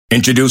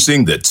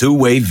Introducing the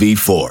Two-Way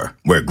V4,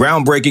 where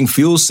groundbreaking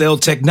fuel cell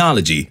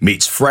technology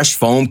meets fresh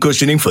foam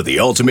cushioning for the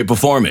ultimate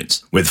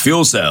performance. With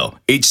Fuel Cell,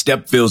 each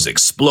step feels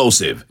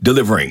explosive,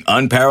 delivering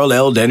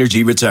unparalleled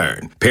energy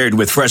return. Paired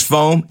with fresh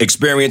foam,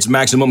 experience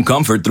maximum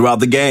comfort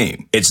throughout the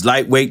game. Its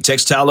lightweight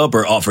textile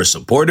upper offers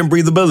support and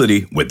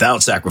breathability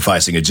without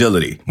sacrificing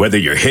agility. Whether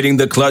you're hitting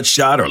the clutch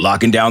shot or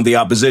locking down the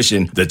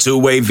opposition, the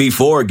Two-Way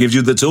V4 gives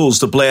you the tools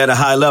to play at a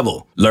high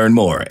level. Learn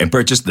more and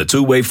purchase the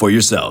Two-Way for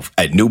yourself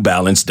at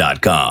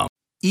newbalance.com.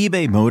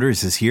 eBay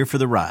Motors is here for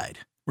the ride.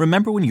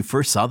 Remember when you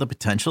first saw the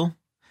potential?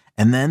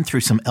 And then through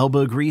some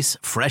elbow grease,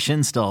 fresh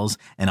installs,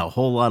 and a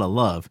whole lot of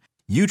love,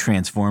 you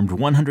transformed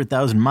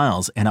 100,000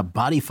 miles and a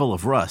body full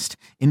of rust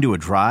into a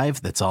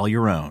drive that's all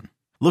your own.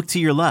 Look to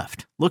your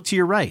left. Look to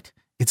your right.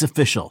 It's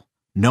official.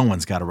 No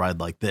one's got a ride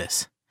like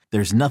this.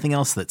 There's nothing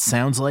else that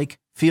sounds like,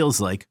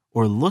 feels like,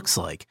 or looks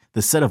like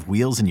the set of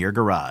wheels in your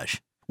garage.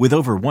 With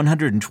over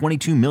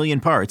 122 million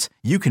parts,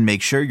 you can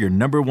make sure your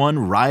number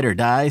one ride or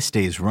die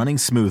stays running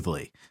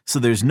smoothly. So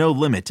there's no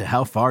limit to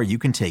how far you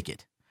can take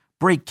it.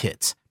 Brake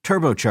kits,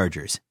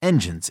 turbochargers,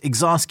 engines,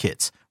 exhaust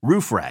kits,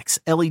 roof racks,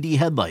 LED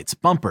headlights,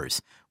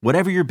 bumpers,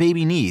 whatever your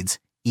baby needs,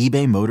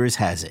 eBay Motors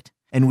has it.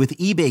 And with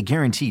eBay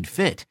Guaranteed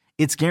Fit,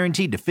 it's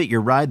guaranteed to fit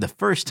your ride the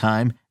first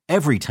time,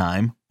 every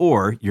time,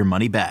 or your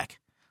money back.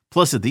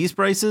 Plus at these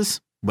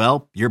prices,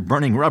 well, you're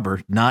burning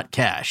rubber, not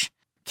cash.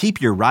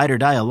 Keep your ride or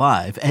die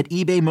alive at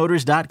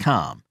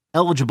ebaymotors.com.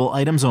 Eligible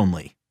items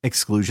only.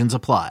 Exclusions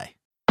apply.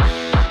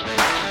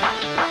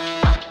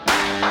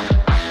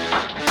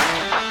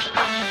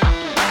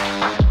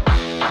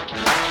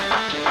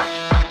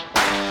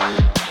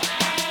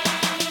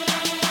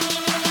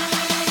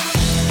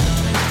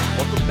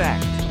 Welcome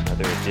back to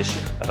another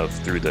edition of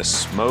Through the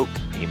Smoke,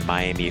 a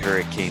Miami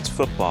Hurricanes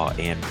football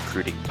and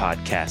recruiting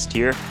podcast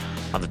here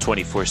on the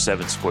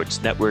 24/7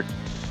 Sports Network.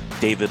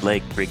 David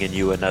Lake bringing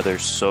you another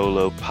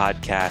solo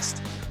podcast.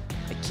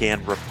 I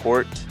can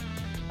report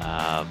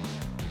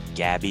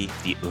Gabby,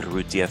 the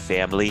Urrutia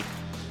family.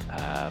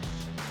 The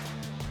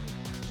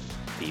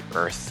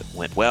birth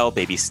went well.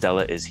 Baby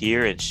Stella is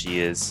here, and she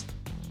is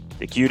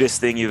the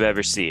cutest thing you've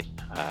ever seen.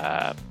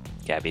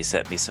 Gabby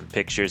sent me some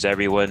pictures.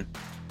 Everyone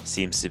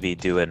seems to be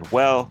doing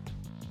well.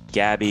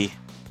 Gabby,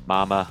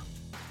 Mama,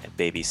 and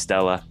baby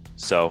Stella.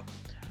 So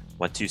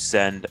want to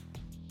send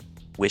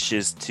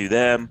wishes to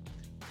them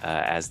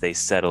as they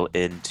settle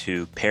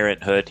into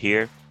parenthood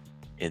here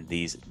in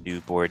these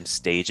newborn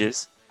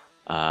stages.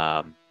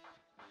 So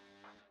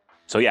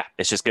yeah,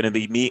 it's just going to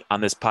be me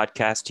on this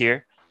podcast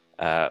here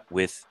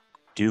with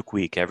Duke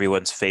Week,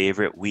 everyone's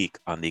favorite week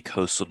on the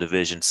Coastal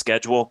Division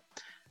schedule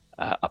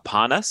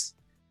upon us.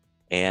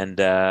 And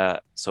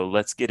so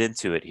let's get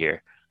into it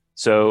here.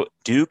 So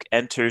Duke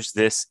enters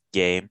this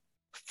game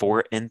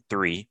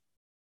 4-3,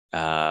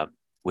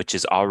 which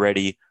is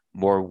already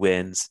more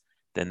wins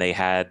than they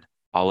had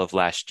all of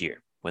last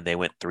year when they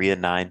went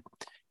 3-9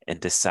 and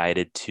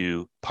decided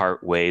to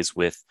part ways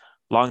with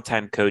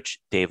longtime coach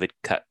David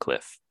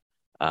Cutcliffe.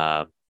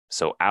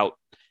 So out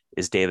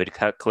is David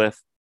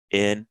Cutcliffe,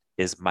 in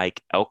is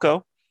Mike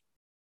Elko,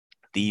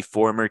 the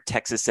former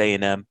Texas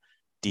A&M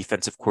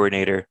defensive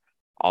coordinator,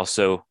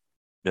 also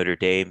Notre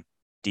Dame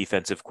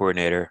defensive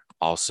coordinator,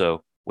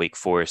 also Wake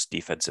Forest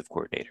defensive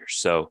coordinator.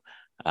 So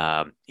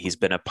he's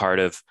been a part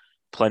of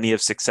plenty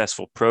of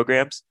successful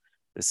programs.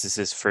 This is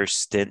his first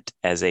stint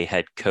as a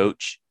head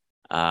coach.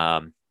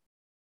 And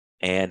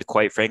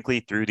quite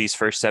frankly, through these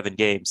first 7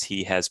 games,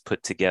 he has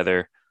put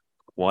together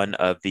one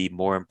of the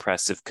more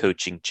impressive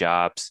coaching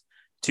jobs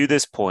to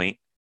this point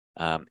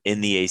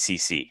in the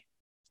ACC.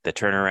 The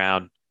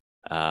turnaround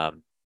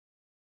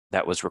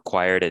that was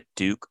required at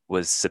Duke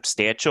was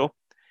substantial,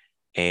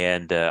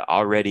 and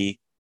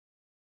already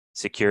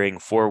securing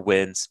 4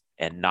 wins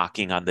and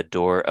knocking on the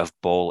door of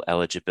bowl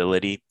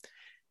eligibility.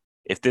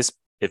 If this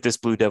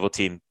Blue Devil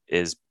team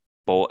is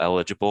bowl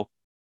eligible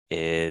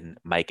in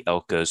Mike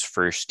Elko's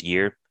first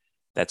year,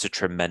 that's a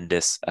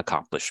tremendous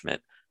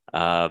accomplishment.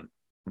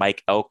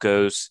 Mike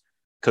Elko's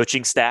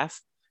coaching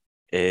staff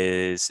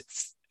is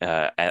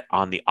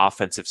on the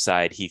offensive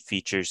side. He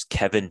features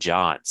Kevin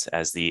Johns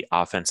as the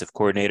offensive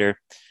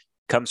coordinator.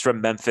 Comes from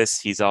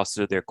Memphis. He's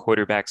also their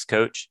quarterbacks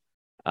coach.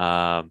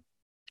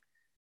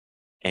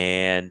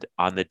 And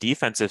on the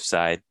defensive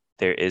side,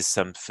 there is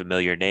some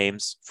familiar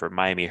names for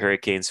Miami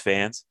Hurricanes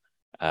fans.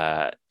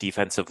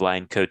 Defensive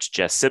line coach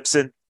Jess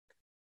Simpson,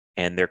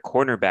 and their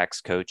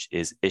cornerbacks coach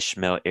is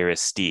Ishmael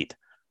Aristide.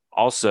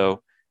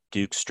 Also,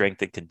 Duke's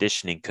strength and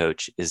conditioning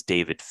coach is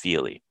David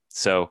Feely.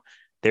 So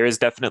there is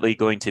definitely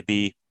going to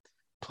be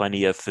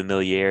plenty of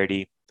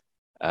familiarity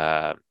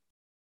from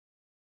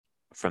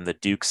the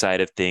Duke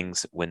side of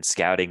things when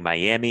scouting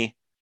Miami.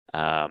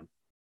 I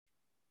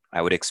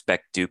would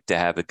expect Duke to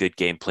have a good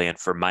game plan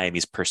for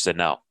Miami's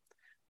personnel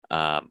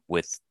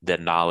with the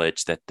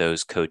knowledge that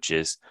those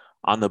coaches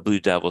on the Blue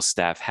Devils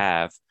staff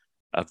have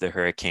of the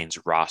Hurricanes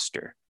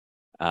roster.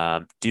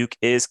 Duke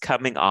is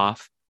coming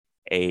off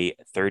a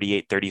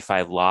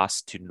 38-35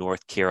 loss to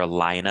North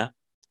Carolina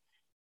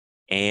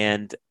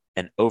and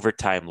an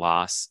overtime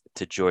loss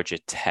to Georgia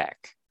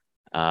Tech.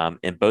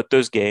 In both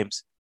those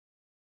games,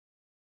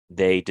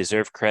 they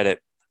deserve credit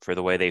for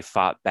the way they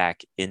fought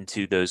back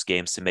into those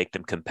games to make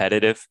them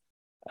competitive.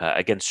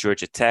 Against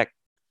Georgia Tech,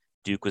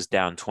 Duke was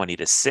down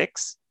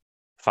 20-6,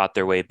 fought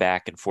their way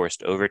back and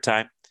forced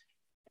overtime.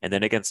 And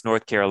then against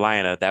North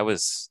Carolina, that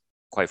was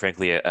quite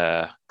frankly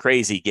a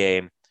crazy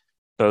game.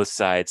 Both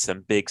sides,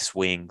 some big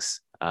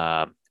swings,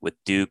 with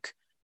Duke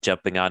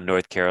jumping on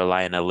North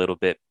Carolina a little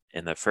bit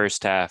in the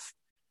first half.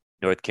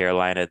 North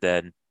Carolina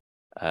then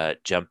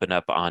jumping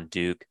up on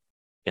Duke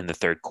in the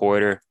third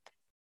quarter.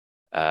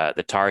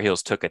 The Tar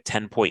Heels took a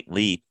 10-point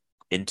lead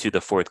into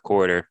the fourth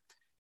quarter.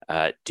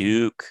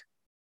 Duke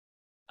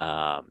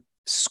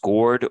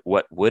scored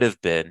what would have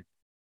been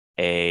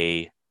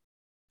a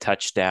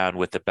touchdown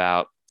with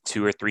about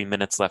 2 or 3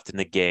 minutes left in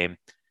the game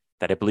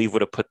that I believe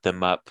would have put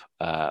them up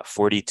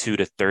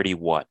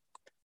 42-31.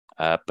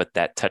 But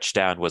that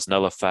touchdown was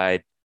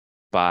nullified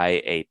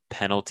by a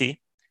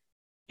penalty,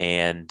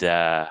 and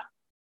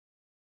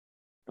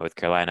North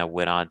Carolina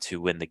went on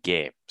to win the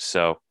game.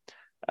 So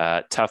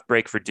tough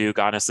break for Duke.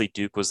 Honestly,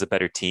 Duke was the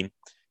better team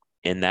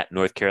in that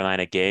North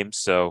Carolina game.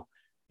 So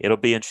it'll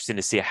be interesting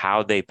to see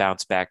how they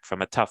bounce back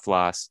from a tough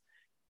loss,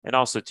 and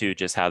also too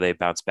just how they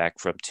bounce back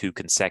from 2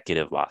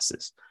 consecutive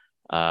losses.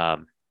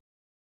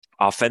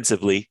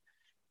 Offensively,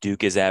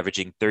 Duke is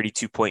averaging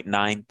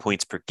 32.9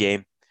 points per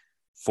game,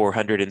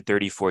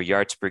 434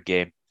 yards per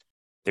game.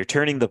 They're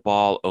turning the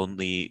ball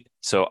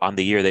so on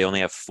the year, they only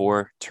have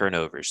 4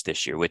 turnovers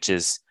this year, which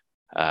is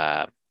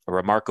a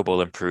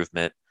remarkable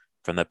improvement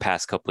from the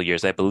past couple of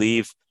years. I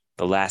believe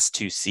the last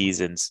 2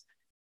 seasons,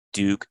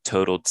 Duke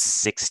totaled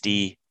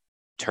 60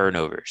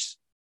 turnovers,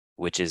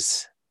 which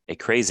is a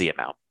crazy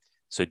amount.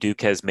 So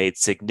Duke has made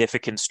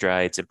significant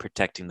strides in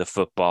protecting the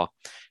football,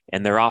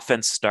 and their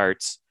offense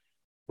starts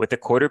with a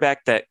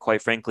quarterback that,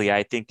 quite frankly,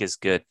 I think is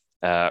good.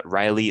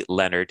 Riley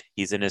Leonard.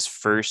 He's in his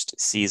first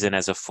season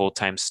as a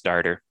full-time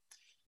starter.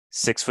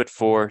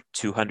 6'4",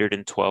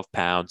 212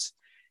 pounds.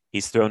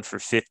 He's thrown for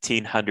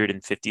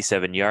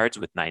 1,557 yards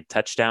with 9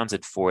 touchdowns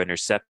and 4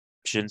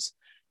 interceptions,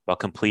 while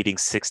completing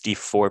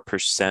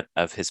 64%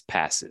 of his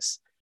passes.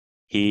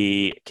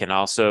 He can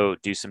also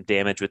do some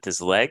damage with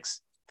his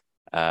legs.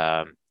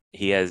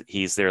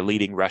 He's their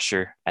leading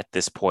rusher at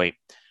this point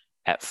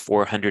at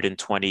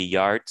 420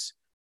 yards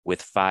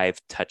with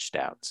 5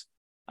 touchdowns.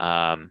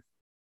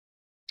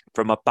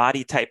 From a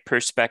body type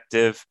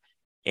perspective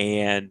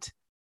and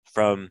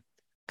from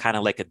kind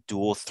of like a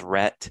dual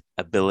threat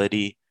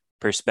ability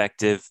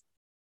perspective,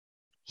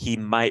 he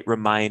might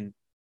remind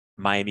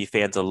Miami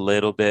fans a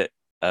little bit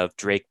of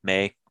Drake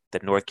May, the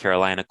North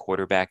Carolina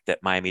quarterback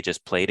that Miami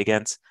just played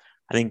against.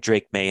 I think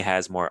Drake May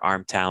has more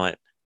arm talent.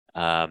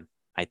 I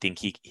think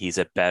he's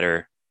a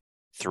better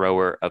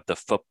thrower of the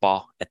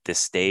football at this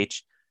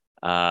stage.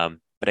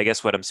 But I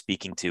guess what I'm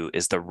speaking to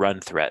is the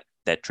run threat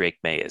that Drake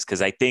May is,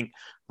 because I think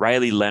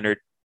Riley Leonard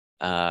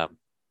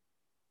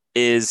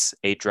is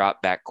a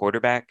drop back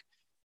quarterback,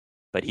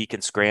 but he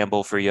can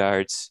scramble for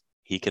yards.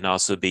 He can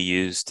also be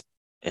used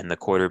in the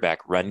quarterback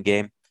run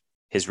game.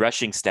 His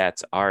rushing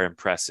stats are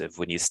impressive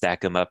when you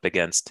stack him up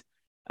against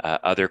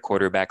other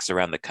quarterbacks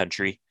around the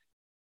country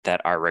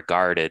that are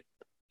regarded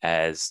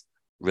as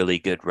really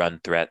good run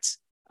threats.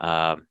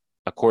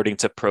 According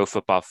to Pro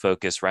Football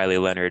Focus, Riley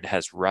Leonard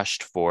has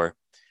rushed for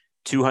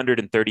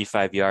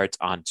 235 yards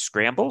on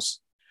scrambles,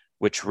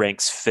 which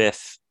ranks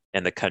 5th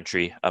in the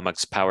country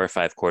amongst Power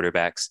 5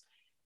 quarterbacks.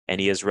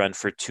 And he has run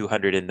for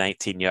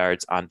 219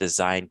 yards on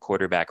design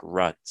quarterback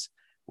runs,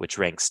 which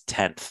ranks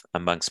 10th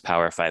amongst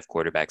Power 5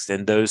 quarterbacks.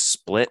 And those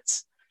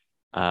splits,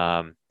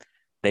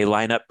 they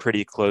line up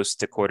pretty close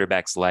to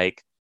quarterbacks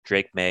like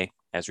Drake May,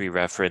 as we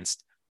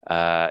referenced,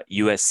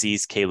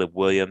 USC's Caleb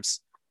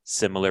Williams,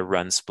 similar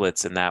run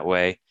splits in that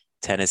way,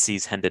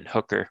 Tennessee's Hendon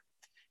Hooker,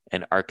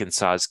 and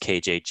Arkansas's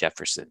KJ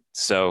Jefferson.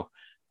 So,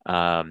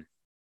 Riley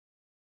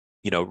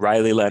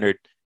Leonard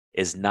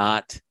is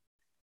not,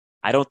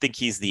 I don't think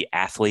he's the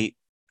athlete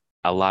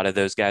a lot of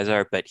those guys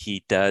are, but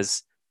he's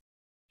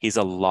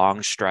a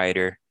long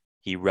strider.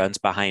 He runs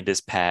behind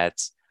his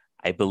pads.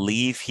 I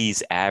believe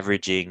he's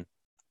averaging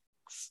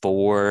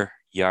 4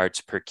 yards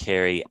per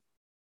carry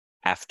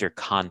after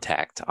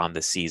contact on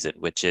the season,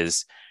 which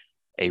is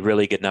a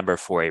really good number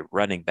for a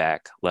running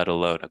back, let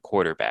alone a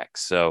quarterback.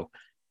 So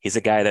he's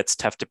a guy that's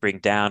tough to bring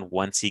down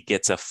once he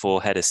gets a full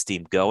head of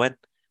steam going.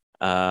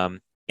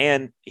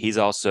 And he's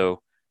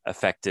also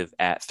effective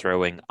at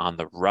throwing on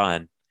the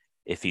run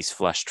if he's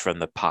flushed from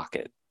the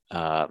pocket.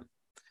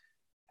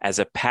 As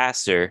a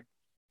passer,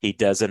 he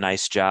does a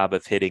nice job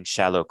of hitting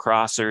shallow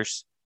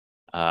crossers.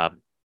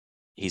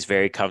 He's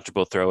very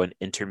comfortable throwing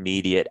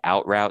intermediate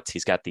out routes.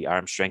 He's got the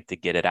arm strength to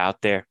get it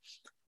out there.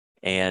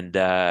 And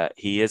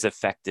he is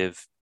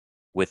effective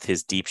with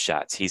his deep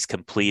shots. He's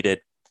completed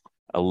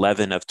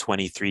 11 of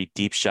 23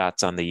 deep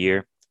shots on the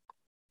year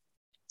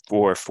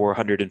for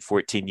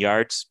 414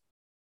 yards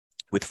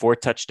with 4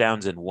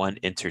 touchdowns and 1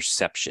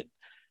 interception.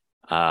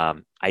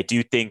 I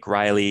do think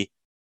Riley,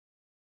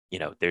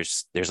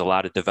 there's a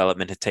lot of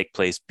development to take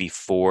place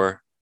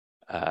before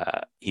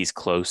He's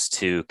close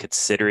to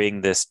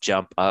considering this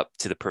jump up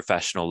to the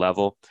professional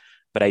level,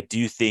 but I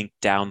do think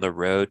down the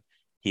road,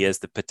 he has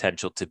the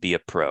potential to be a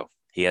pro.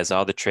 He has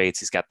all the traits.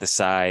 He's got the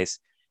size.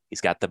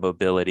 He's got the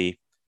mobility.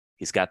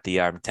 He's got the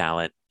arm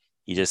talent.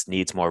 He just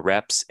needs more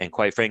reps. And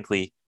quite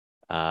frankly,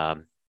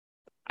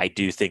 I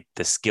do think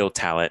the skill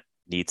talent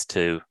needs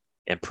to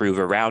improve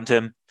around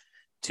him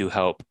to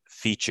help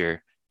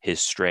feature his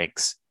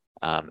strengths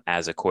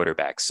as a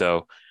quarterback.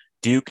 So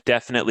Duke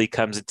definitely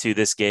comes into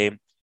this game.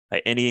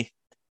 Any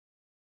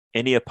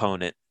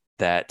opponent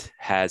that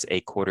has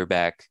a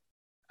quarterback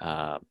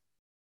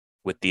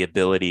with the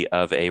ability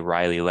of a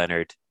Riley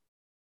Leonard,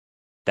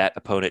 that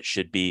opponent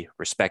should be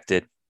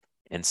respected.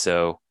 And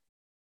so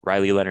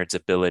Riley Leonard's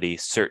ability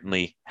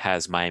certainly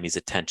has Miami's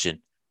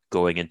attention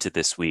going into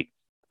this week.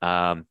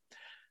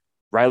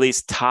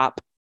 Riley's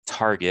top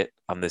target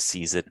on the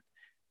season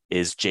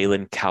is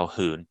Jalen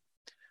Calhoun,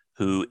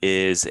 who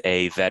is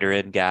a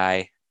veteran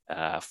guy,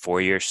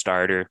 4-year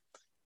starter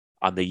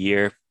on the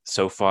year.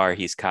 So far,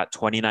 he's caught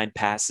 29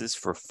 passes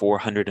for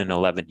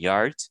 411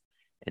 yards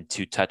and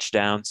 2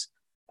 touchdowns.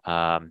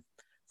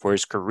 For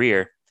his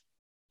career,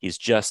 he's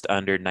just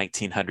under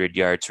 1,900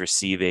 yards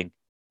receiving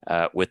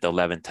with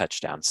 11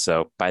 touchdowns.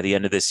 So by the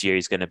end of this year,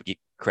 he's going to be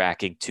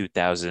cracking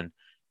 2,000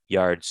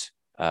 yards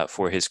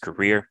for his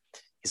career.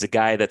 He's a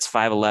guy that's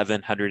 5'11",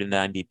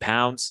 190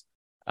 pounds.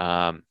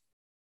 In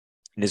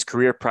his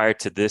career prior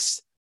to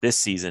this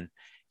season,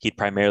 he'd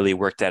primarily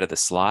worked out of the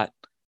slot.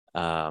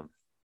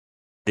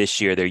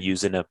 This year, they're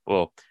using him,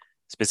 well,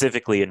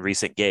 specifically in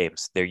recent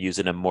games, they're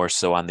using him more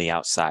so on the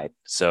outside.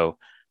 So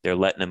they're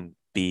letting him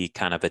be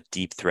kind of a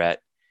deep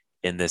threat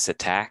in this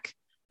attack.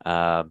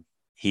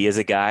 He is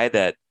a guy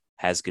that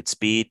has good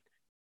speed.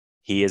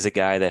 He is a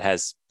guy that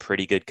has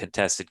pretty good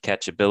contested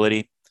catch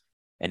ability.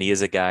 And he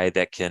is a guy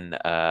that can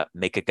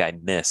make a guy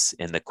miss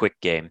in the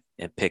quick game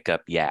and pick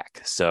up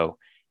yak. So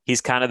he's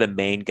kind of the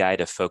main guy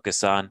to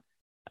focus on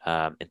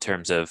in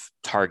terms of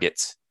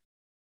targets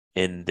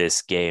in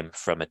this game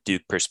from a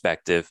Duke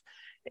perspective.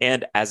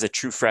 And as a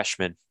true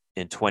freshman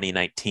in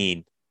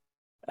 2019,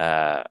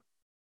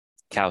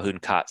 Calhoun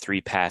caught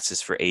 3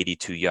 passes for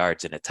 82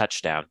 yards and a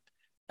touchdown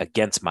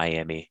against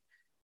Miami,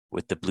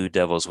 with the Blue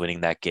Devils winning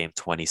that game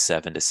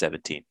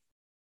 27-17.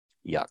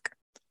 Yuck.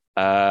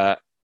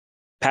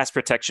 Pass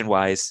protection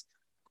wise,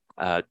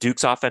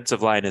 Duke's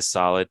offensive line is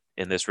solid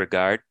in this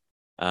regard.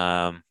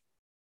 They're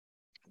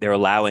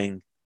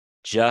allowing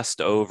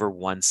just over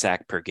 1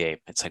 sack per game.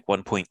 It's like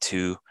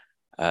 1.2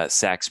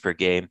 sacks per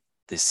game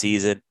this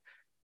season,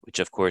 which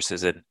of course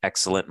is an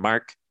excellent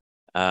mark.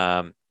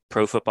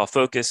 Pro Football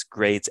Focus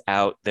grades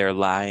out their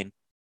line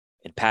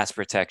in pass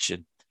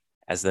protection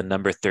as the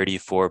number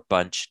 34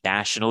 bunch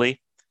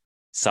nationally.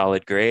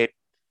 Solid grade.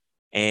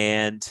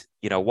 And,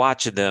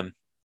 watching them,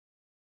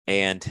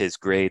 and his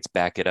grades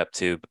back it up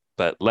too.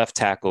 But left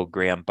tackle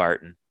Graham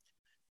Barton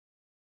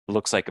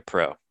looks like a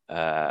pro.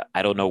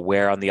 I don't know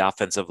where on the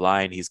offensive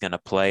line he's going to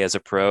play as a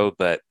pro,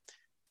 but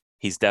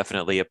he's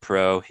definitely a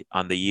pro.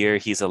 On the year,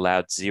 he's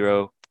allowed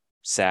 0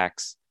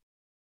 sacks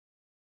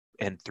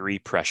and 3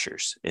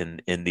 pressures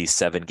in these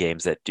 7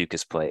 games that Duke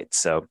has played.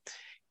 So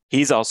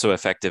he's also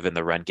effective in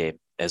the run game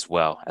as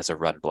well as a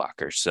run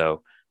blocker.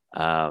 So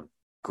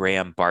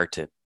Graham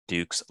Barton,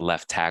 Duke's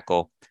left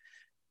tackle,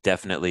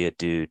 definitely a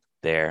dude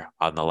there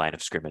on the line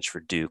of scrimmage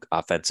for Duke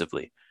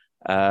offensively.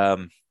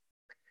 In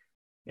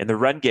the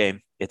run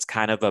game, it's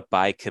kind of a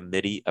by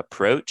committee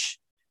approach.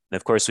 And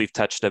of course, we've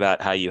touched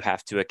about how you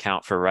have to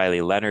account for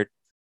Riley Leonard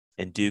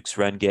in Duke's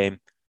run game.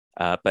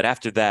 But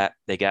after that,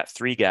 they got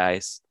 3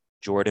 guys,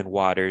 Jordan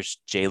Waters,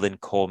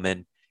 Jalen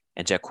Coleman,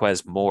 and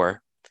Jaquez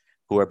Moore,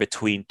 who are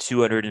between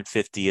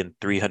 250 and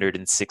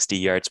 360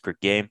 yards per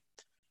game.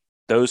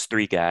 Those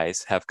 3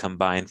 guys have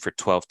combined for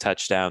 12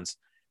 touchdowns.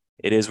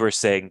 It is worth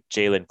saying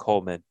Jalen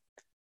Coleman,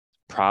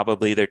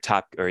 probably their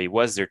top, or he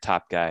was their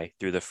top guy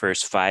through the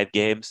first 5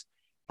 games.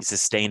 He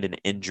sustained an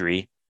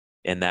injury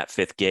in that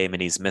 5th game,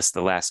 and he's missed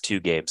the last 2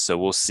 games. So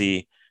we'll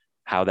see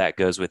how that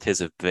goes with his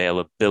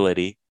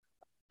availability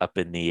up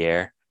in the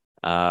air.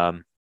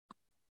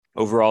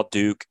 Overall,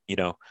 Duke,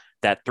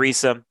 that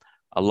threesome,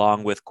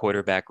 along with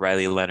quarterback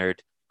Riley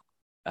Leonard,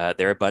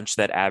 they're a bunch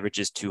that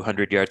averages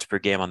 200 yards per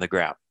game on the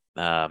ground.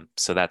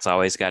 So that's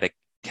always got to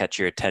catch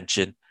your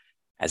attention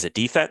as a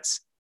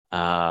defense.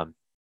 In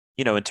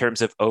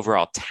terms of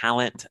overall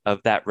talent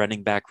of that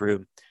running back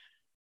room,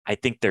 I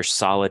think they're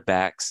solid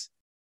backs.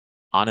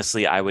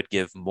 Honestly, I would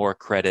give more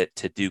credit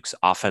to Duke's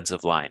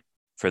offensive line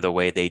for the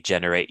way they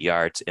generate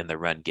yards in the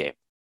run game.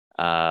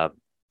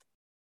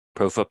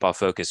 Pro Football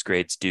Focus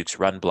grades Duke's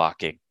run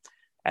blocking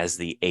as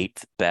the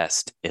 8th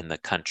best in the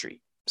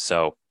country.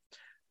 So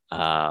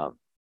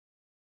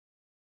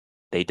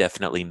they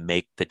definitely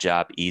make the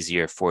job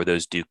easier for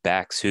those Duke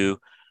backs who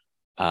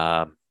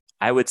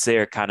I would say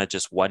are kind of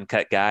just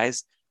one-cut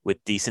guys with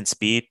decent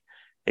speed.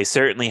 They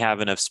certainly have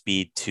enough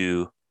speed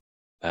to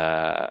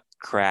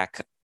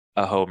crack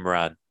a home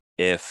run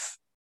if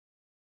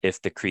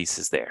the crease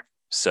is there.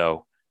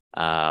 So,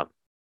 but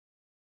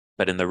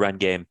in the run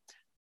game,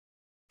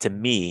 to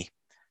me,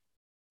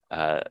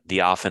 the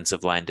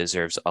offensive line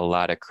deserves a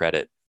lot of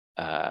credit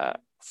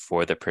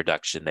for the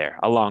production there,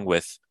 along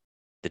with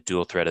the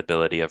dual threat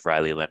ability of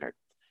Riley Leonard.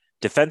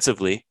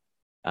 Defensively,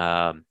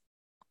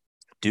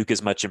 Duke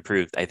is much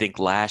improved. I think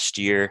last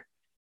year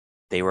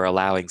they were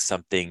allowing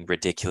something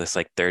ridiculous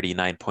like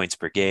 39 points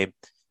per game.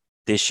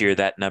 This year,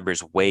 that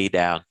number's way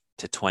down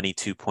to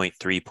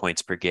 22.3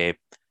 points per game.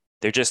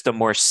 They're just a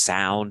more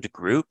sound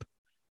group.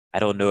 I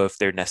don't know if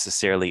they're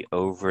necessarily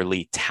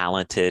overly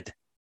talented,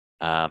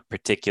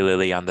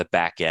 particularly on the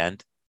back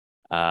end.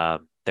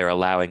 They're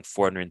allowing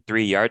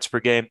 403 yards per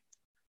game.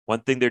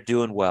 One thing they're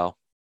doing well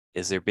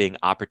is they're being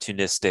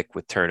opportunistic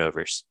with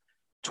turnovers.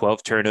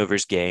 12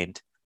 turnovers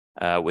gained,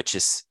 which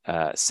is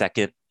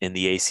second in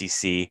the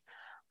ACC.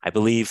 I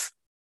believe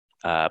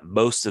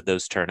most of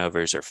those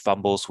turnovers are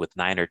fumbles, with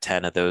 9 or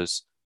 10 of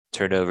those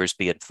turnovers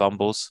being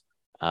fumbles.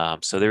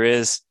 So there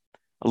is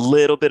a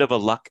little bit of a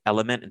luck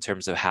element in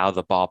terms of how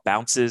the ball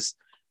bounces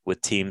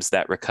with teams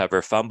that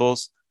recover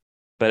fumbles.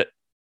 But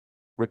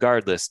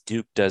regardless,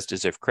 Duke does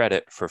deserve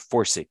credit for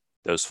forcing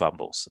those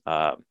fumbles.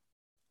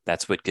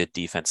 That's what good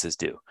defenses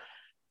do.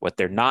 What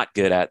they're not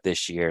good at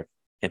this year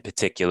in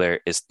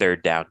particular is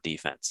third down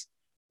defense.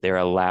 They're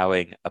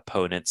allowing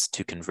opponents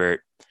to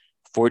convert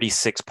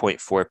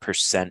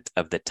 46.4%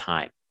 of the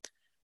time.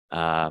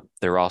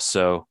 They're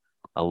also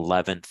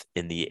 11th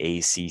in the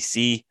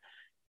ACC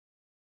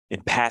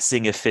in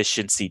passing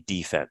efficiency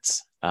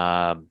defense.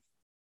 They're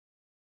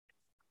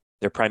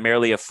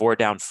primarily a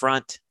 4-down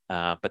front,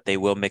 but they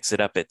will mix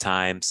it up at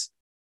times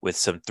with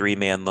some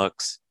 3-man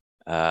looks.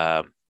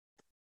 But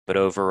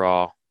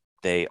overall,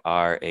 they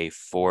are a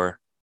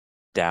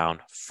 4-down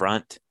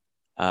front.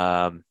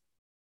 The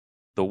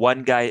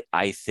one guy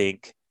I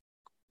think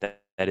that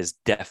is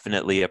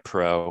definitely a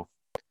pro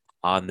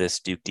on this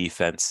Duke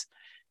defense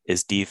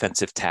is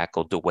defensive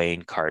tackle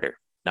Dwayne Carter,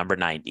 number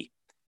 90.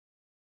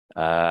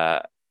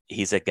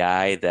 He's a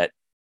guy that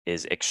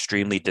is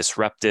extremely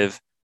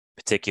disruptive,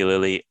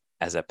 particularly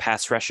as a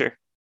pass rusher.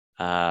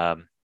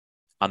 On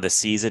the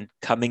season,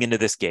 coming into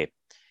this game,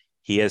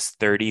 he has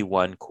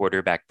 31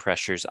 quarterback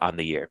pressures on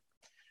the year,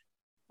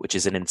 which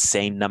is an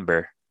insane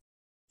number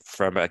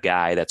from a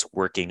guy that's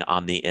working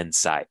on the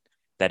inside.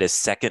 That is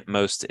second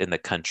most in the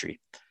country.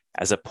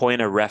 As a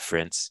point of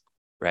reference,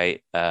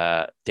 right,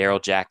 Darrell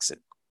Jackson,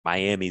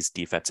 Miami's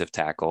defensive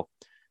tackle,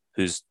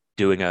 who's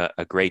doing a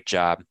great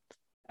job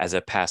as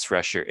a pass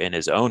rusher in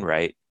his own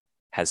right,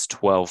 has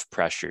 12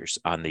 pressures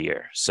on the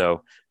year.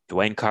 So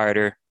Dwayne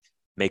Carter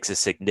makes a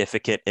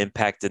significant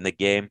impact in the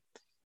game.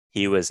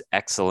 He was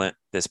excellent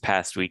this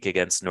past week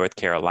against North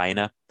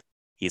Carolina.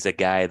 He's a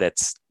guy that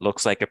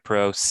looks like a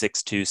pro,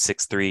 6'2",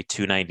 6'3",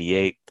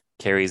 298,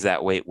 carries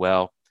that weight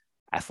well,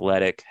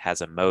 athletic, has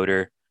a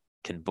motor,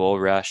 can bull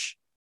rush,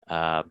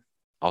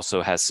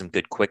 also has some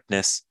good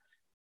quickness.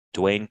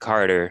 Dwayne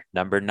Carter,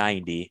 number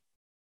 90,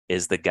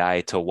 is the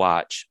guy to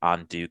watch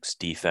on Duke's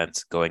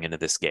defense going into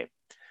this game.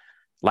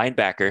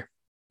 Linebacker,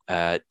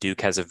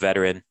 Duke has a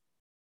veteran,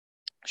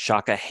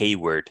 Shaka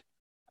Hayward.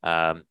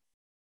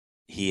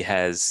 He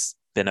has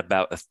been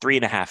about a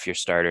 3.5-year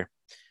starter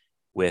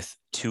with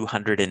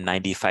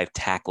 295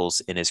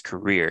 tackles in his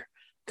career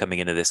coming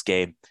into this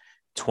game,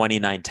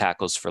 29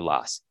 tackles for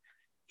loss.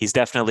 He's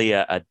definitely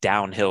a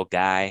downhill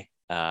guy,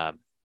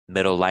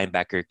 middle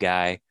linebacker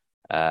guy,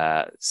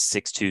 6'2",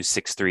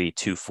 6'3",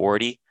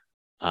 240.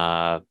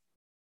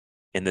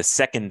 In the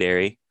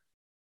secondary,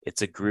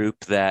 it's a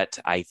group that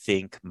I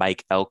think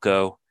Mike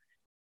Elko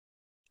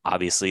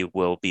obviously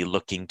will be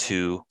looking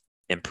to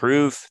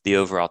improve the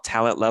overall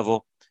talent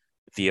level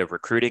via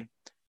recruiting.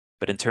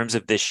 But in terms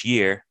of this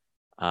year,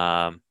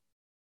 the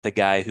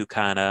guy who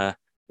kind of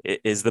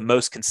is the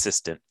most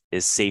consistent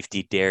is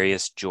safety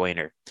Darius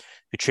Joyner,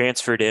 who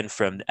transferred in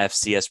from the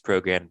FCS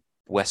program,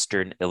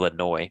 Western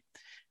Illinois.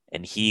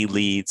 And he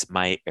leads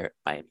Miami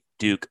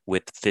Duke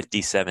with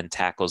 57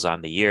 tackles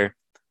on the year.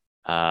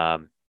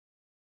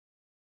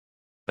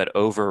 But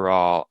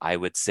overall, I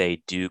would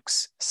say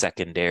Duke's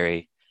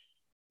secondary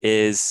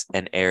is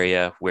an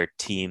area where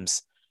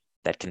teams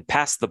that can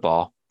pass the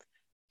ball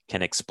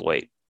can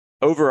exploit.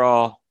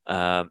 Overall,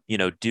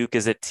 Duke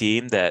is a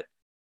team that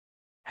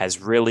has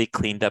really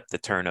cleaned up the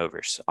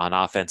turnovers on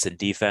offense and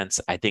defense.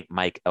 I think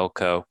Mike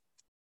Elko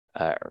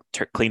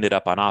cleaned it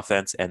up on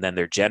offense, and then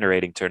they're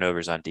generating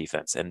turnovers on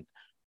defense. And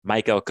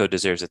Mike Elko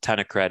deserves a ton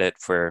of credit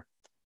for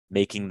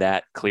making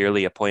that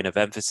clearly a point of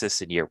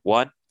emphasis in year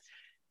one.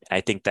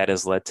 I think that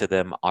has led to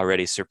them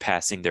already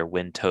surpassing their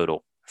win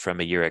total from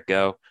a year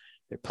ago.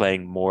 They're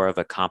playing more of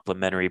a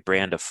complementary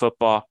brand of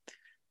football.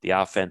 The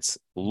offense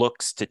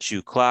looks to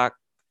chew clock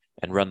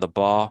and run the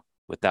ball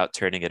without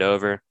turning it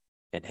over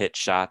and hit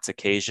shots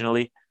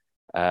occasionally,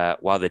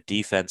 while the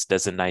defense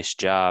does a nice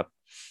job.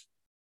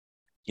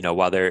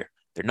 While they're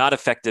not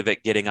effective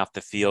at getting off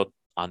the field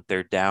on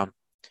third down,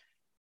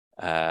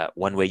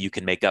 one way you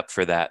can make up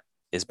for that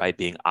is by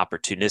being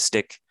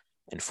opportunistic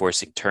and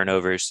forcing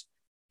turnovers,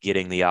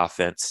 getting the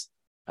offense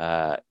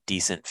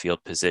decent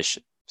field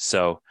position.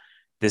 So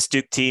this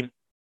Duke team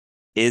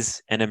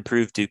is an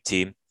improved Duke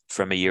team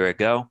from a year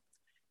ago.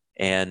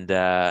 And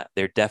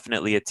they're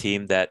definitely a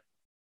team that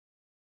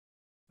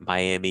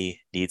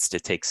Miami needs to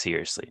take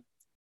seriously.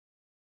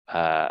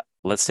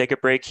 Let's take a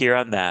break here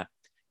on that,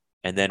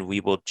 and then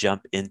we will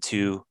jump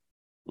into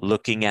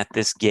looking at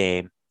this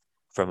game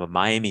from a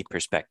Miami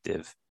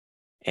perspective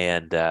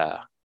and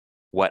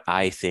what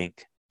I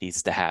think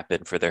needs to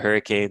happen for the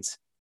Hurricanes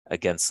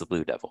against the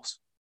Blue Devils.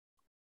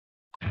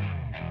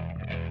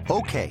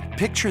 Okay,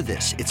 picture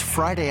this. It's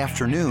Friday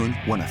afternoon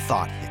when a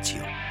thought hits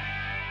you.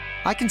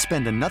 I can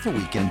spend another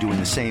weekend doing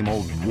the same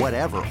old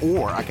whatever,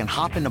 or I can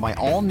hop into my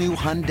all-new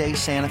Hyundai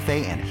Santa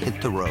Fe and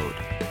hit the road.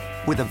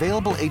 With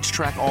available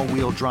H-Track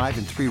all-wheel drive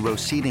and 3-row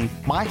seating,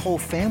 my whole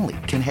family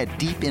can head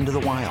deep into the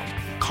wild.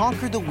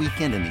 Conquer the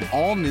weekend in the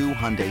all-new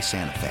Hyundai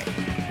Santa Fe.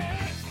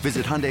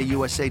 Visit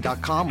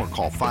HyundaiUSA.com or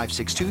call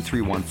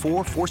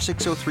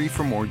 562-314-4603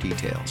 for more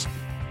details.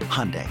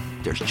 Hyundai,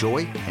 there's joy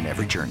in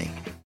every journey.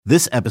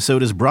 This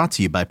episode is brought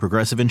to you by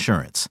Progressive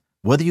Insurance.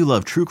 Whether you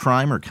love true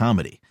crime or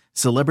comedy,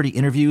 celebrity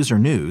interviews or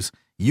news,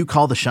 you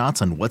call the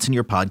shots on what's in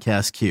your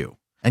podcast queue.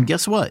 And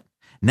guess what?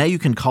 Now you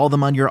can call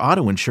them on your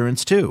auto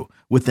insurance too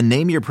with the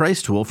Name Your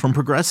Price tool from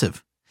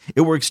Progressive.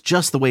 It works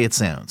just the way it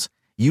sounds.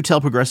 You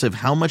tell Progressive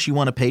how much you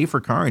want to pay for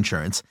car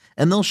insurance,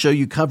 and they'll show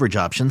you coverage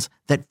options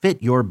that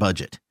fit your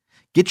budget.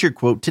 Get your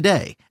quote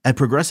today at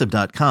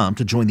Progressive.com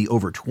to join the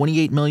over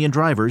 28 million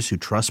drivers who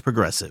trust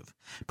Progressive.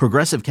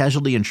 Progressive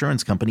Casualty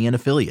Insurance Company and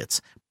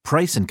Affiliates.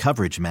 Price and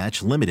coverage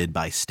match limited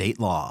by state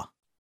law.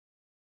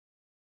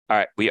 All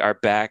right, we are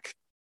back.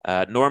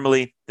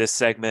 Normally, this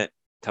segment,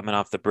 coming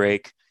off the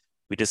break,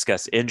 we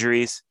discuss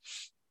injuries.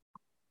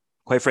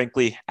 Quite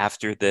frankly,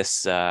 after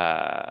this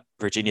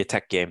Virginia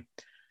Tech game,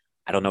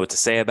 I don't know what to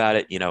say about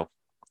it.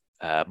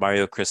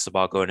 Mario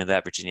Cristobal going into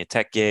that Virginia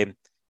Tech game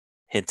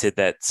hinted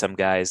that some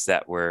guys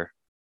that were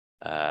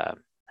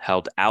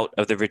held out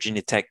of the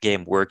Virginia Tech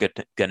game were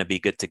going to be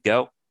good to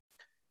go.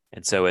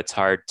 And so it's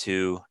hard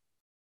to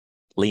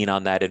lean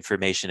on that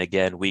information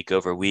again week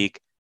over week.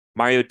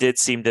 Mario did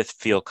seem to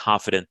feel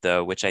confident,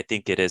 though, which I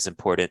think it is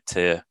important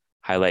to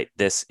highlight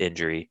this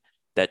injury,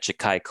 that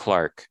Ja'Kai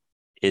Clark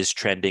is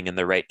trending in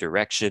the right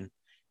direction.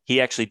 He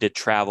actually did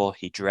travel.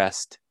 He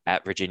dressed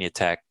at Virginia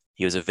Tech.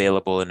 He was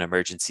available in an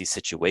emergency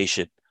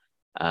situation,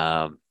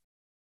 but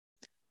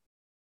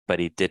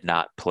he did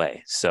not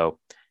play. So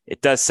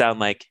it does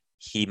sound like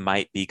he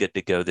might be good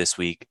to go this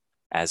week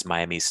as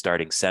Miami's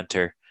starting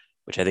center,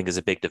 which I think is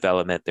a big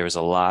development. There was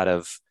a lot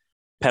of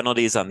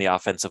penalties on the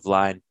offensive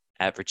line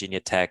at Virginia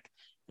Tech,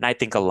 and I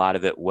think a lot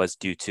of it was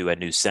due to a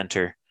new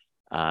center,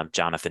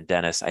 Jonathan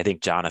Dennis. I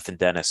think Jonathan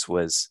Dennis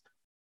was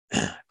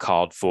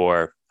called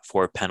for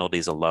 4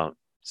 penalties alone.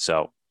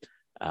 So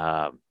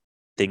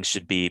things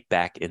should be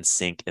back in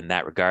sync in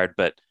that regard,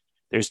 but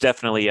there's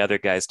definitely other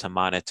guys to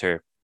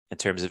monitor in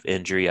terms of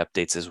injury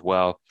updates as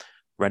well.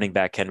 Running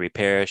back Henry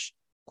Parrish,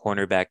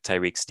 cornerback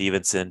Tyreek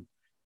Stevenson,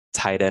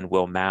 tight end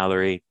Will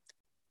Mallory,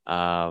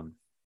 wide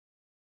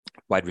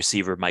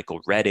receiver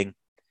Michael Redding.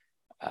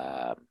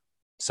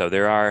 So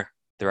there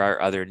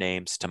are other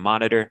names to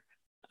monitor.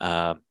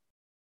 On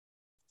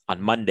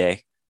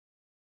Monday,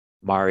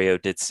 Mario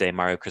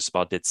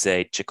Cristobal did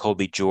say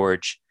Jacoby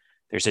George,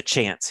 there's a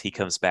chance he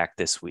comes back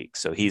this week.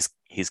 So he's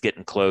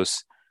getting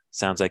close.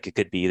 Sounds like it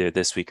could be either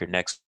this week or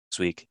next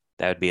week.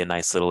 That would be a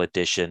nice little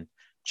addition.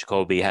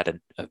 Jacoby had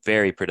a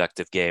very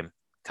productive game,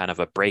 kind of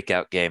a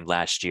breakout game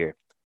last year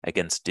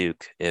against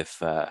Duke,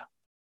 if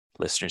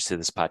listeners to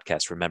this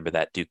podcast remember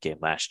that Duke game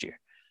last year.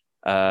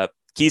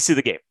 Keys to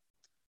the game.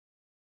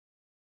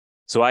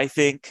 So I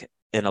think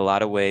in a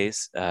lot of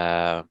ways,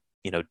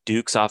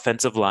 Duke's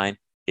offensive line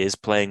is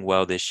playing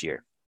well this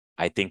year.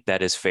 I think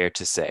that is fair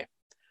to say.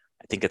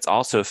 I think it's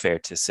also fair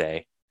to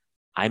say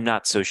I'm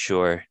not so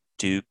sure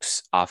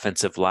Duke's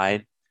offensive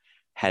line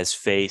has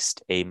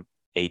faced a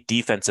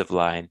defensive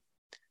line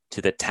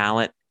to the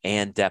talent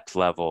and depth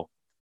level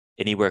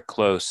anywhere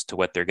close to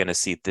what they're going to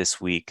see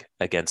this week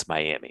against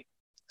Miami.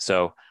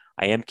 So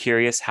I am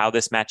curious how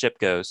this matchup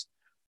goes.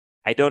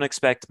 I don't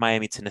expect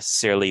Miami to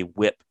necessarily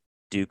whip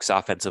Duke's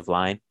offensive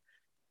line,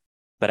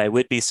 but I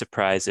would be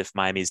surprised if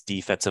Miami's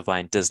defensive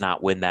line does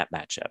not win that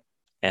matchup.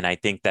 And I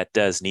think that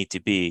does need to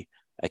be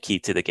a key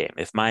to the game.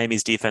 If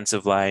Miami's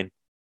defensive line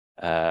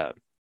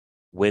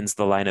wins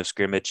the line of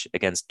scrimmage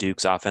against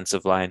Duke's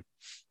offensive line,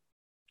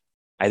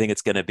 I think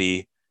it's going to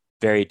be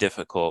very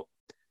difficult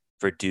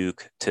for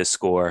Duke to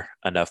score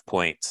enough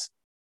points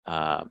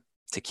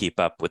to keep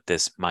up with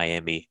this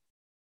Miami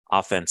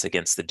offense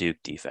against the Duke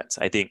defense.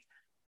 I think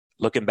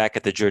looking back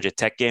at the Georgia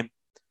Tech game,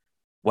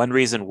 one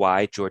reason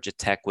why Georgia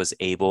Tech was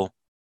able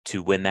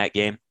to win that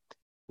game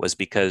was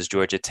because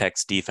Georgia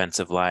Tech's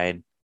defensive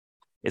line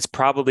is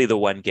probably the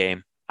one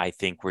game I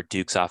think where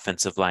Duke's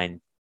offensive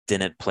line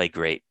didn't play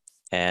great.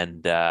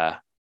 And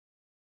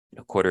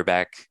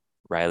quarterback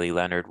Riley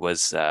Leonard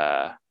was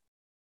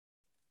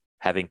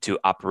having to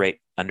operate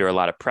under a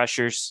lot of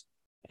pressures,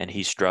 and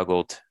he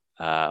struggled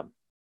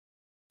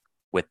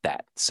with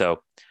that.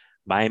 So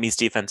Miami's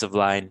defensive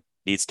line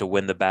needs to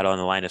win the battle on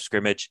the line of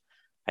scrimmage.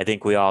 I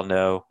think we all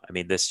know,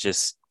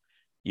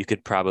 you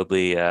could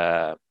probably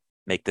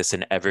make this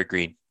an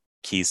evergreen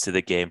keys to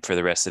the game for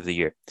the rest of the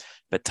year.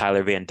 But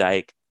Tyler Van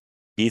Dyke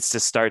needs to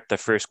start the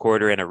first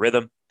quarter in a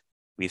rhythm.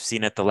 We've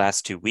seen it the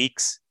last 2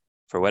 weeks.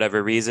 For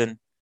whatever reason,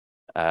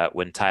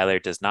 when Tyler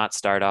does not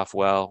start off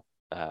well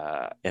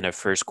in a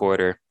first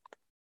quarter,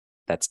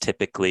 that's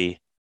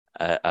typically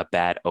a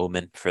bad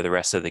omen for the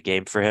rest of the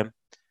game for him.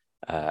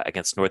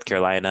 Against North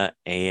Carolina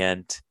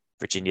and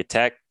Virginia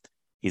Tech,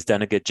 he's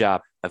done a good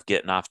job of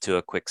getting off to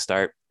a quick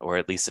start, or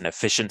at least an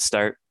efficient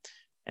start.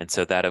 And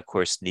so that, of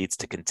course, needs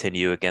to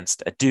continue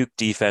against a Duke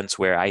defense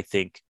where I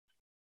think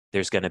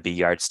there's going to be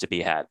yards to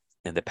be had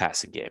in the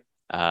passing game.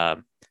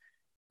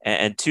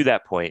 And to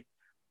that point,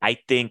 I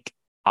think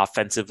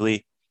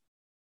offensively,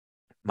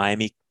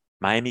 Miami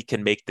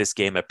can make this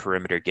game a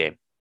perimeter game.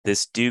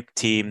 This Duke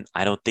team,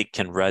 I don't think,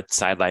 can run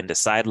sideline to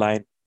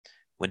sideline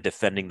when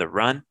defending the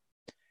run.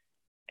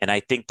 And I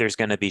think there's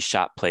going to be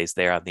shot plays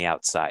there on the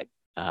outside.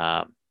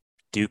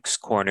 Duke's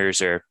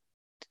corners are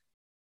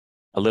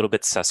a little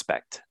bit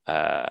suspect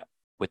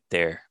with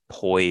their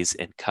poise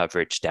and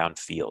coverage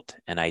downfield.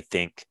 And I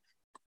think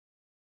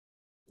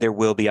there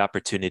will be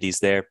opportunities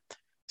there,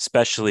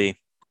 especially,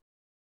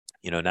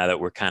 now that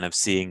we're kind of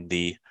seeing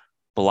the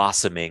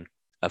blossoming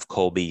of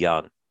Colby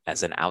Young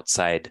as an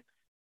outside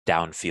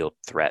downfield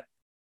threat.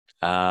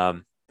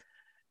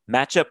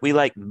 Matchup we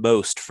like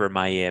most for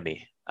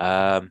Miami.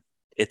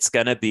 It's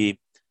going to be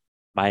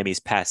Miami's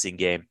passing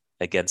game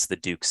against the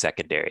Duke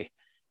secondary.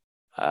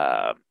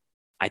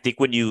 I think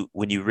when you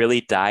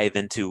really dive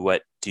into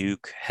what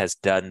Duke has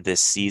done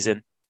this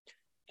season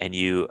and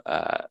you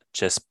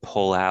just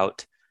pull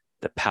out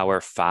the Power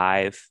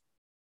 5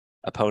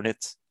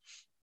 opponents,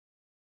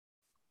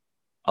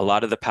 a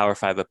lot of the Power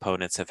 5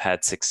 opponents have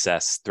had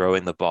success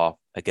throwing the ball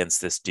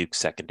against this Duke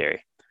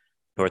secondary.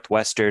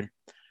 Northwestern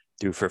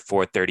threw for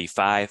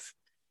 435.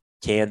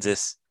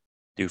 Kansas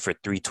threw for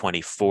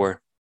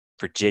 324.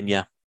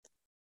 Virginia,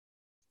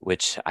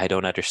 which I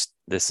don't understand.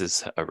 This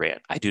is a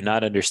rant. I do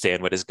not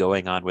understand what is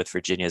going on with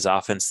Virginia's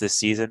offense this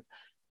season.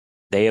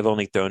 They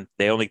only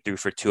threw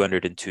for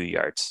 202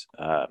 yards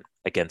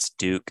against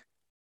Duke,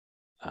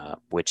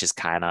 which is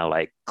kind of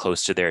like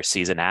close to their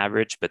season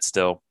average, but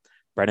still,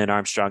 Brennan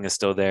Armstrong is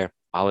still there.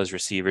 All his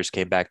receivers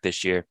came back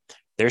this year.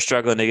 They're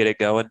struggling to get it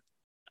going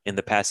in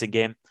the passing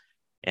game,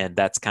 and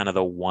that's kind of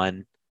the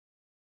one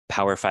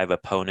Power 5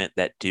 opponent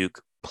that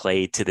Duke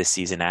played to the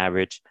season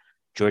average.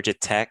 Georgia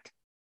Tech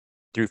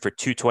threw for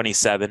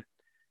 227,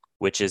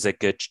 which is a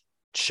good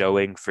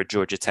showing for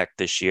Georgia Tech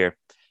this year.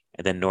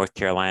 And then North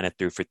Carolina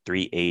threw for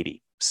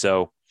 380.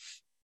 So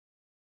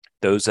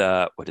those,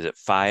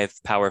 5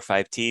 Power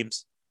 5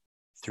 teams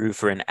threw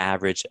for an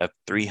average of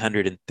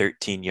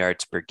 313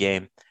 yards per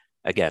game.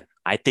 Again,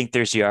 I think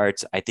there's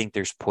yards. I think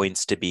there's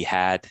points to be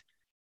had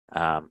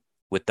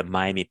with the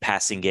Miami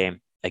passing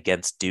game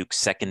against Duke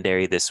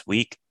secondary this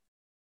week.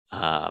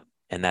 And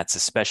that's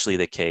especially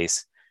the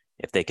case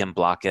if they can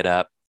block it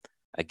up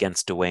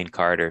against Dwayne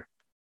Carter,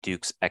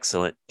 Duke's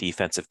excellent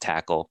defensive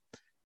tackle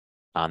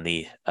on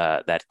the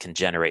that can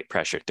generate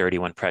pressure.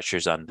 31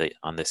 pressures on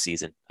the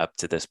season up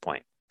to this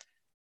point.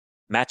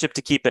 Matchup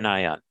to keep an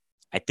eye on.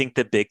 I think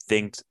the big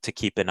thing to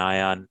keep an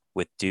eye on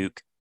with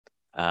Duke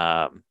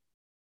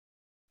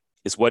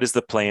is what is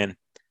the plan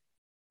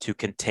to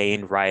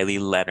contain Riley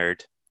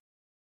Leonard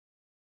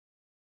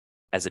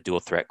as a dual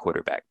threat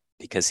quarterback,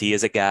 because he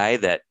is a guy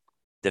that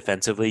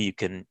defensively you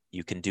can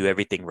do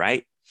everything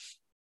right,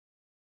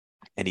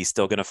 and he's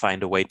still going to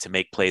find a way to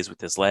make plays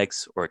with his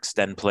legs or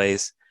extend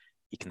plays.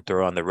 He can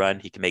throw on the run.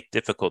 He can make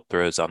difficult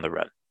throws on the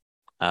run.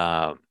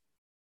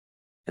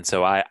 And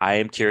so I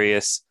am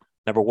curious,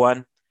 number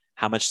one,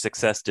 how much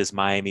success does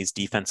Miami's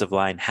defensive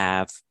line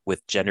have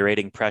with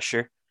generating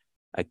pressure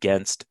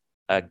against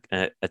a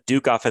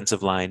Duke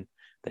offensive line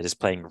that is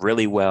playing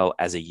really well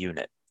as a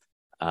unit?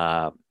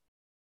 So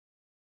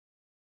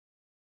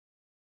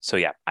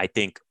yeah, I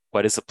think,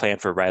 what is the plan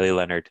for Riley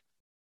Leonard?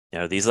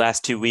 These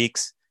last 2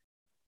 weeks,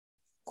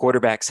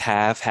 quarterbacks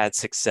have had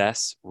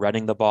success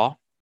running the ball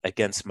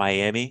against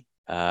Miami.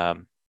 I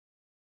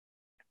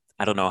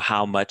don't know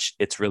how much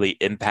it's really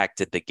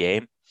impacted the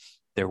game.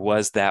 There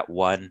was that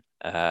one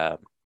run,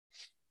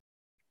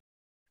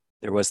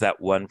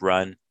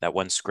 that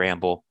one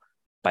scramble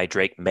by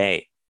Drake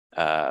May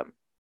that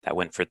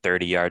went for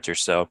 30 yards or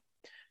so.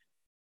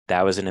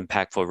 That was an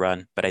impactful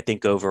run. But I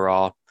think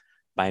overall,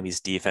 Miami's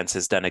defense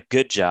has done a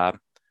good job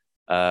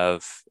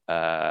of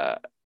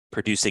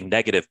producing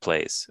negative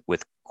plays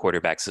with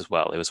quarterbacks as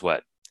well. It was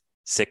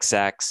 6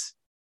 sacks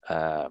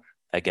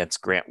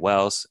against Grant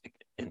Wells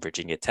in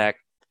Virginia Tech.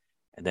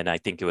 And then I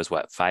think it was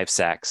 5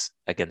 sacks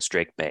against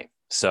Drake May.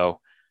 So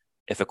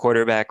if a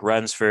quarterback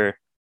runs for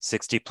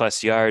 60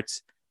 plus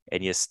yards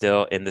and you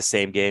still in the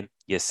same game,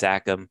 you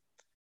sack him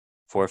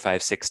 4,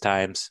 5, 6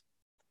 times,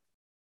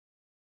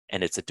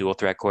 and it's a dual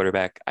threat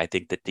quarterback, I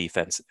think the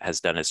defense has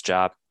done its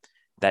job.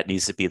 That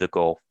needs to be the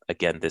goal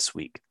again this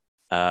week.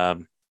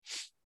 Guy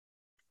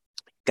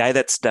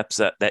that steps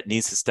up, that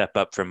needs to step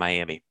up for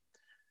Miami.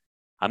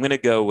 I'm going to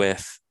go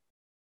with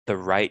the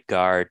right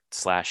guard /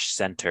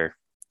 center,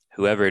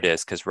 whoever it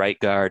is, because right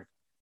guard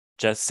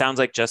just sounds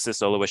like Justice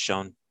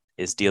Oluwaseun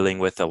is dealing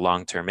with a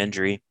long-term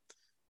injury.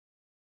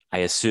 I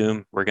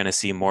assume we're going to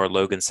see more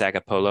Logan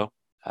Sagapolo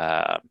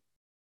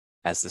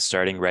as the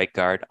starting right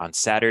guard on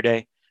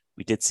Saturday.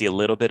 We did see a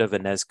little bit of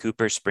Inez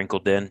Cooper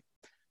sprinkled in.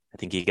 I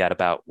think he got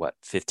about,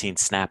 15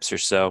 snaps or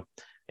so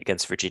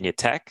against Virginia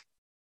Tech.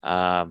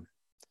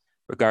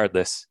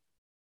 Regardless,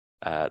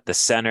 the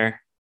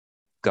center,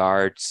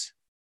 guards,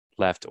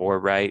 left or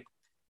right,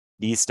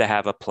 needs to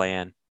have a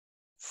plan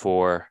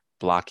for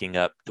blocking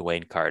up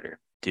Dwayne Carter,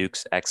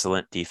 Duke's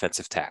excellent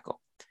defensive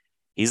tackle.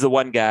 He's the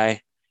one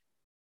guy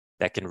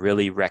that can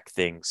really wreck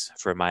things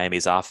for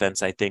Miami's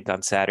offense, I think,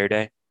 on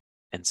Saturday.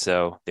 And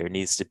so there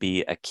needs to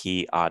be a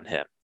key on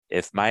him.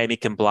 If Miami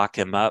can block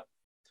him up,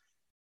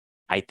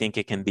 I think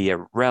it can be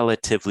a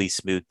relatively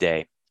smooth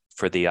day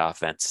for the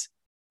offense.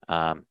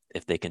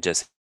 If they can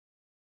just.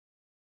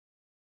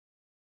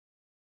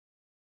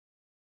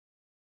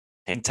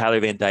 And Tyler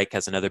Van Dyke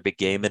has another big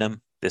game in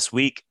him this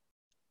week.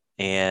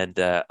 And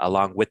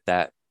along with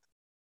that,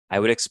 I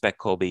would expect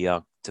Colby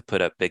Young to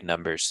put up big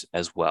numbers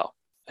as well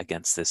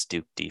against this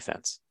Duke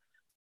defense.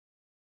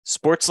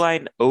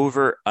 Sportsline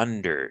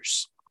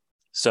over-unders.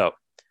 So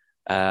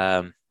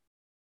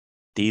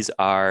these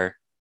are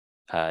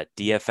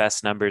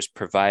DFS numbers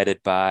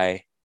provided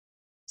by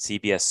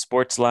CBS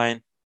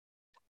Sportsline.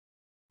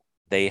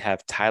 They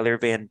have Tyler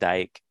Van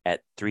Dyke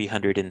at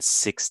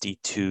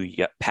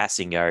 362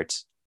 passing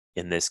yards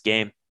in this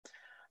game.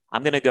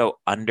 I'm going to go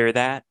under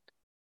that.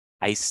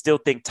 I still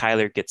think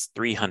Tyler gets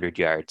 300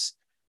 yards,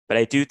 but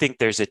I do think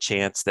there's a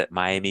chance that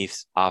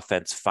Miami's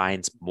offense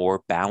finds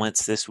more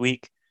balance this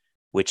week,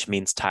 which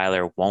means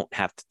Tyler won't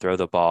have to throw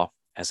the ball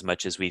as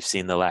much as we've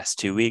seen the last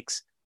 2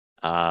 weeks.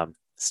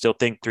 Still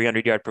think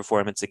 300-yard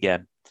performance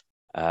again,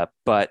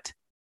 but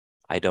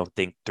I don't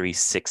think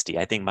 360.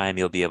 I think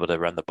Miami will be able to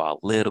run the ball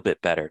a little bit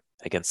better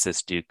against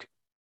this Duke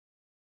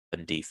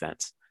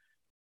defense.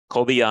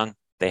 Colby Young,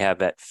 they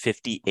have at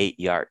 58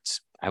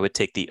 yards. I would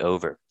take the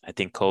over. I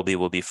think Colby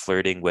will be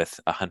flirting with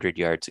 100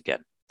 yards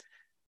again.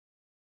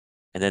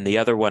 And then the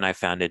other one I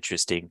found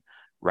interesting,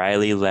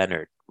 Riley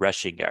Leonard,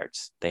 rushing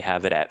yards. They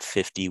have it at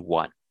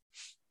 51.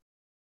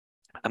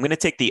 I'm going to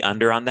take the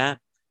under on that.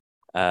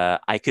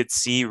 I could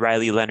see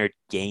Riley Leonard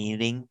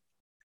gaining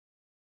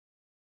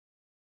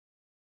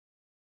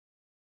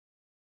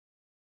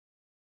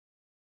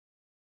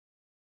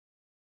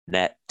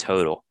net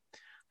total.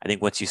 I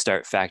think once you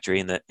start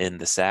factoring in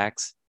the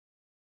sacks,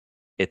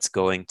 it's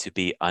going to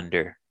be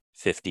under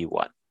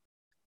 51.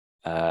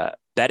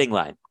 Betting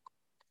line.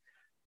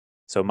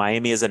 So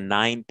Miami is a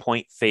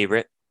 9-point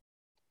favorite,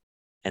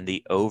 and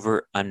the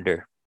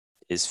over-under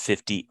is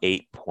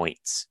 58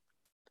 points.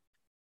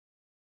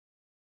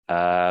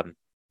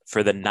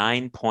 For the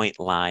 9-point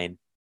line,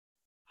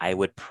 I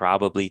would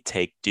probably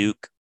take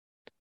Duke.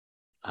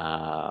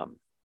 And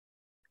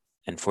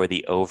for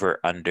the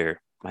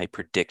over-under, my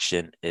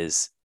prediction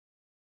is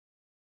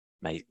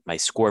my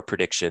score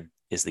prediction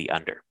is the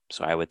under.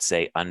 So I would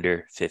say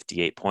under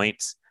 58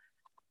 points.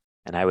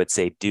 And I would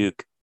say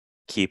Duke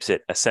keeps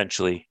it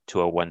essentially to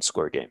a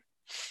one-score game.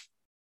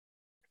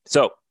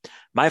 So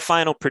my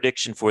final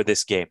prediction for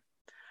this game,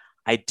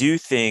 I do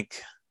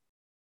think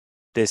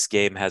this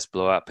game has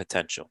blowout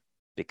potential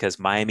because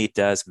Miami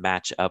does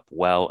match up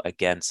well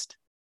against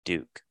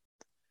Duke.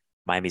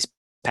 Miami's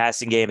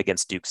passing game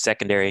against Duke's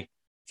secondary,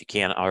 if you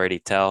can't already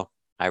tell,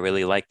 I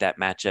really like that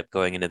matchup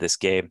going into this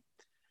game.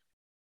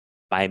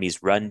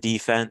 Miami's run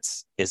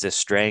defense is a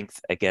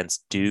strength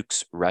against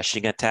Duke's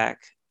rushing attack.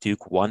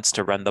 Duke wants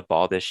to run the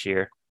ball this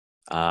year.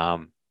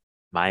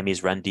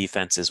 Miami's run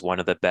defense is one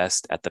of the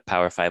best at the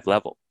Power 5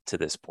 level to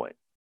this point.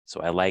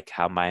 So I like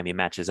how Miami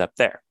matches up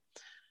there.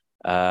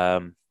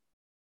 I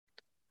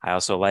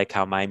also like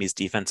how Miami's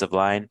defensive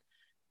line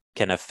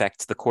can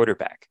affect the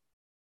quarterback.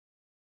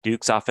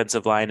 Duke's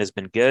offensive line has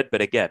been good,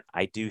 but again,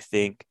 I do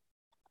think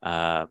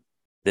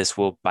this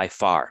will by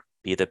far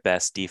be the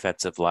best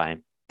defensive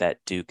line that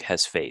Duke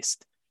has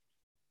faced.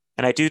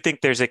 And I do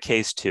think there's a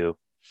case too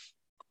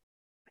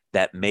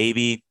that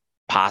maybe,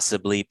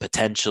 possibly,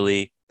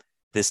 potentially,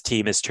 this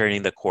team is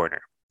turning the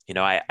corner. You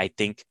know, I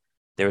think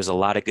there was a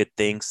lot of good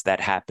things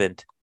that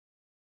happened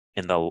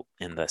in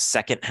the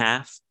second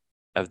half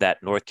of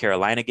that North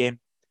Carolina game.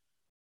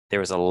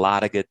 There was a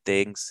lot of good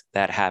things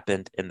that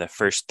happened in the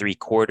first 3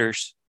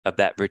 quarters of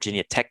that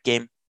Virginia Tech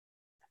game.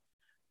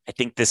 I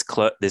think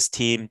this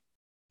team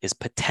is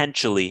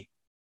potentially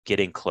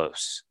getting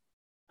close.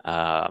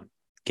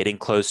 Getting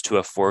close to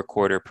a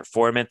 4-quarter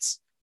performance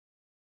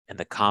and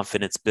the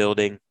confidence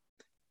building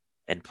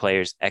and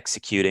players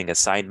executing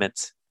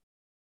assignments.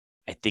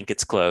 I think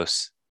it's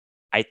close.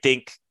 I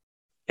think,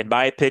 in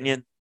my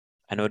opinion,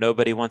 I know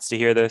nobody wants to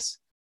hear this,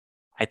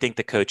 I think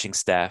the coaching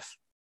staff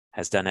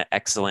has done an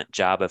excellent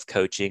job of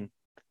coaching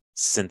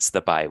since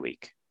the bye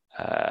week.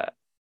 I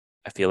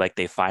feel like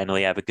they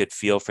finally have a good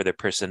feel for their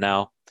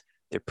personnel.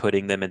 They're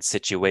putting them in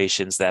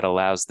situations that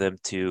allows them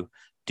to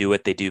do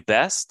what they do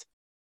best.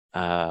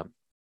 And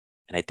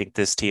I think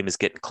this team is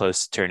getting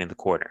close to turning the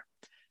corner.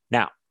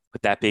 Now,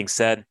 with that being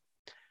said,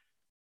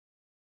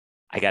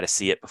 I got to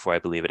see it before I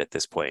believe it at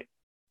this point.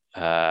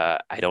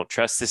 I don't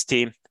trust this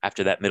team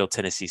after that Middle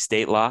Tennessee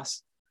State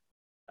loss.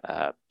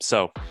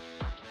 So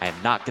I am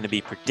not going to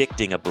be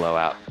predicting a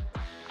blowout.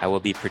 I will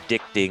be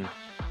predicting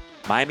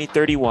Miami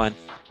 31,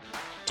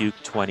 Duke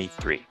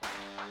 23.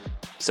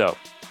 So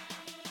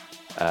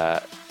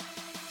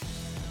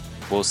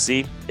we'll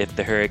see if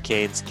the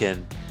Hurricanes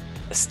can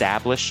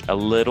establish a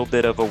little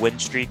bit of a win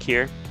streak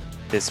here.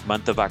 This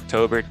month of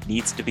October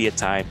needs to be a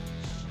time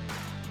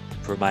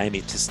for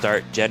Miami to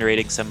start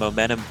generating some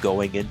momentum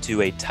going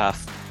into a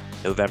tough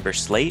November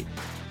slate.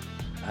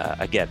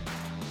 Again,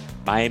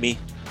 Miami,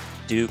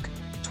 Duke,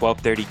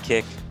 12:30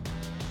 kick.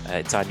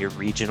 It's on your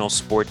regional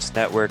sports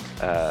network,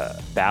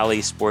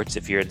 Valley Sports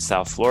if you're in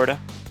South Florida.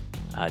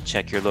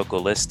 Check your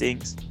local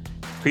listings.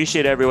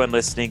 Appreciate everyone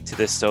listening to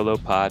this solo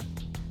pod.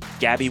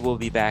 Gabby will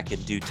be back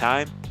in due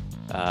time,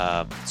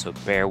 so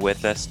bear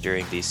with us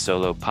during these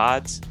solo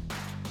pods.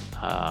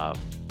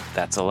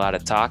 That's a lot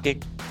of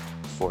talking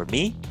for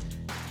me.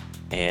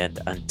 And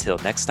until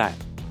next time,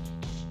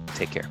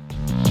 take care.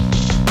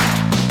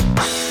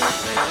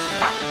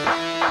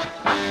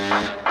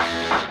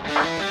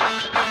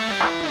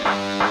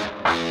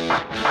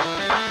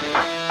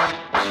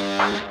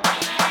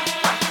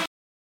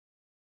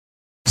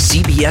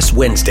 CBS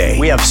Wednesday.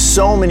 We have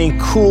so many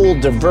cool,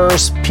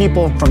 diverse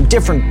people from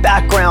different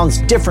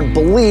backgrounds, different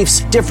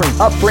beliefs, different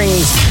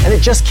upbringings, and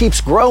it just keeps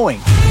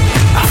growing.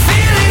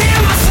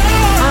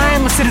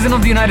 I'm a citizen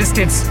of the United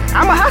States.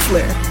 I'm a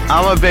hustler.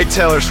 I'm a big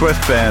Taylor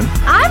Swift fan.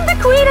 I'm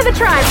the queen of the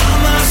tribe.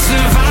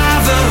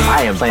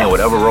 I am playing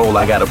whatever role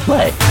I gotta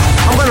play.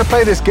 I'm gonna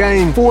play this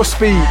game full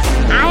speed.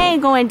 I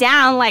ain't going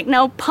down like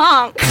no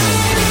punk.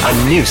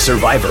 A new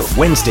Survivor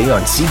Wednesday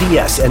on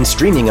CBS and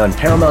streaming on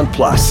Paramount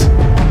Plus.